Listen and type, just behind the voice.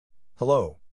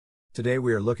Hello. Today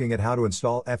we are looking at how to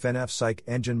install FNF Psych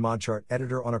Engine Modchart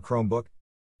editor on a Chromebook.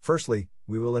 Firstly,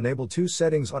 we will enable two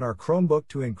settings on our Chromebook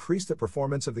to increase the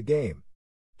performance of the game.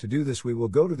 To do this, we will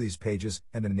go to these pages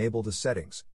and enable the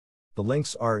settings. The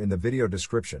links are in the video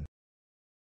description.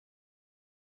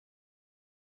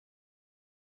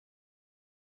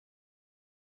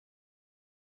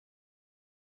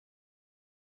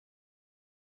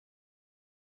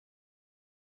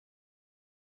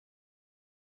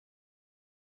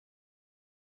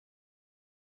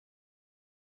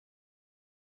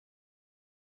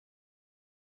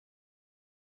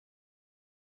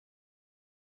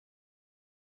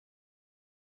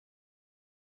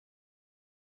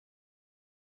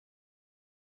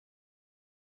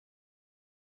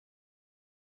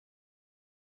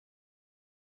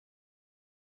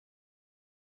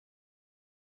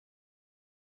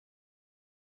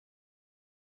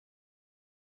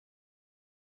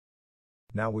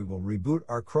 Now we will reboot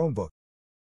our Chromebook.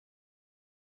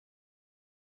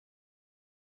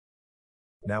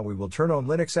 Now we will turn on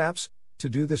Linux apps. To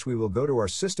do this, we will go to our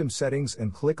system settings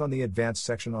and click on the advanced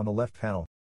section on the left panel.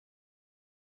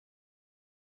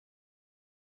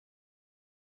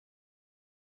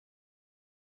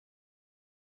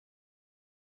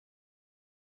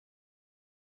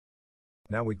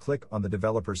 Now we click on the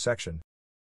developers section.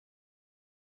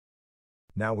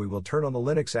 Now we will turn on the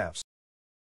Linux apps.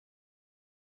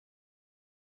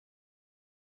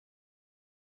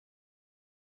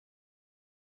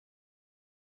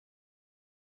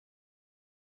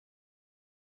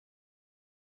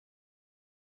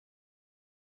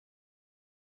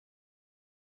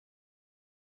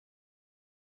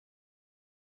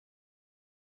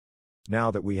 Now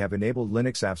that we have enabled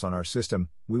Linux apps on our system,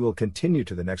 we will continue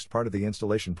to the next part of the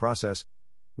installation process,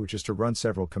 which is to run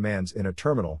several commands in a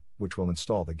terminal, which will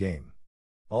install the game.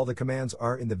 All the commands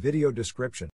are in the video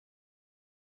description.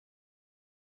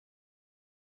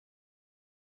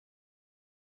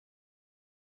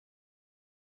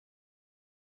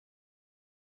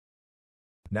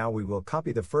 Now we will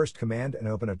copy the first command and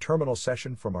open a terminal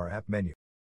session from our app menu.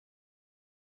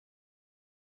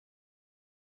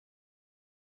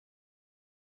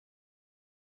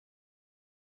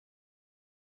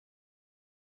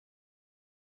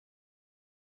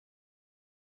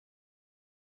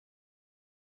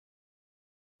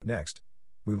 Next,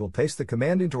 we will paste the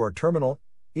command into our terminal,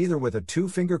 either with a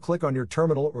two-finger click on your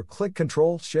terminal or click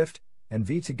Ctrl, Shift, and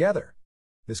V together.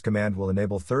 This command will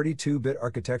enable 32-bit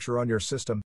architecture on your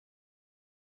system.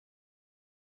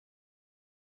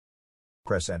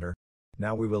 Press Enter.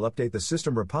 Now we will update the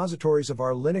system repositories of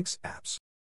our Linux apps.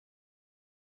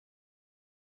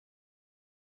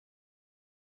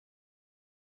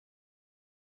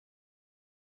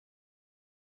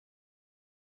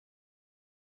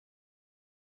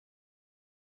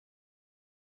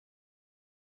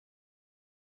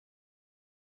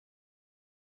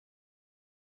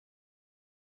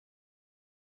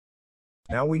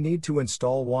 Now we need to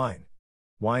install Wine.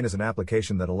 Wine is an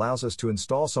application that allows us to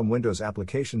install some Windows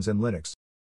applications in Linux.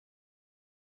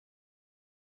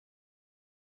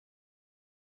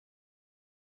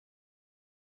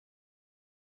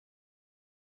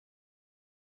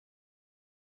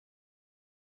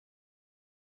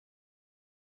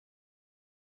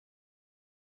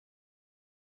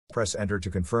 Press Enter to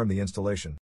confirm the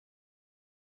installation.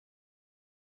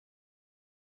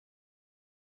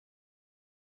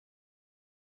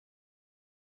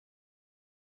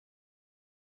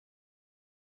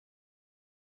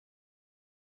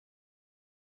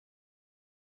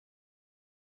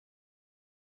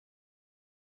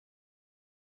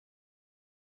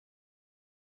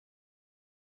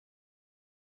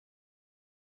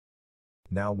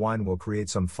 Now Wine will create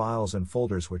some files and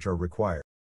folders which are required.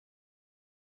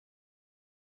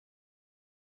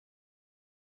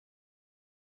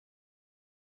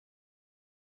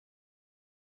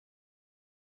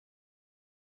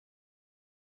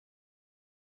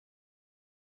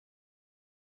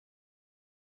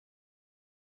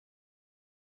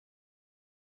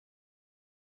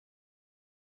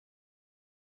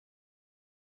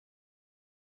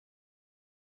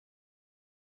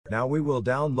 Now we will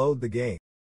download the game.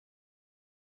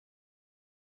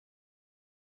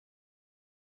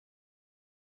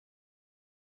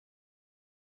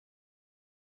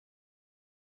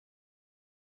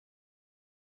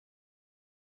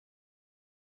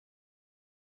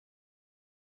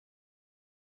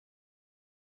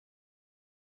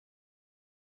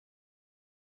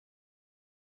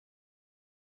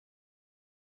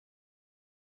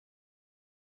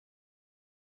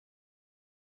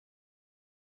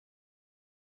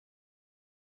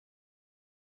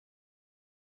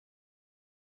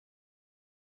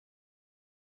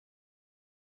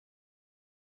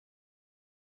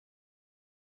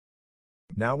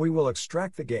 Now we will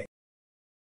extract the game.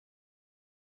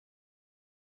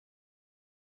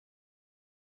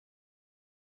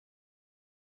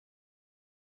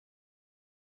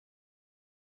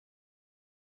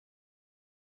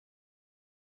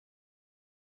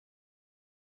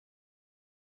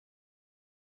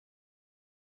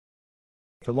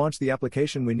 To launch the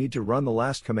application, we need to run the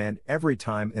last command every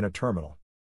time in a terminal.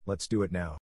 Let's do it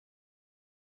now.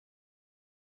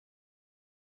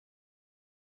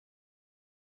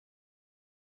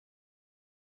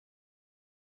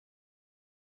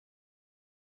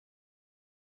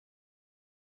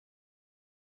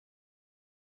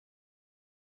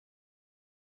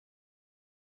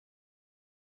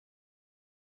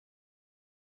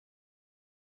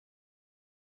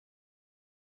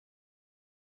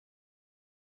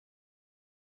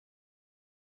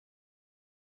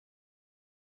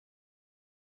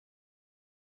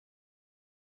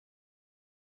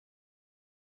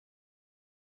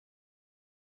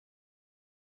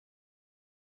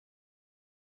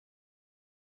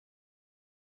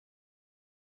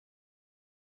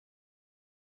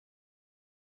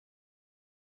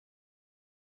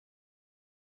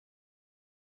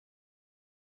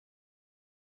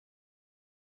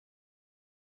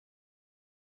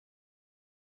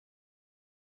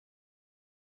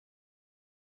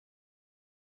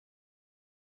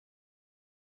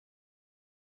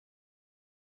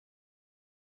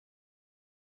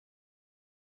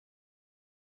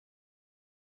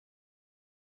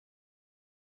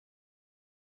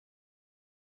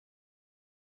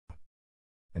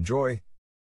 Enjoy!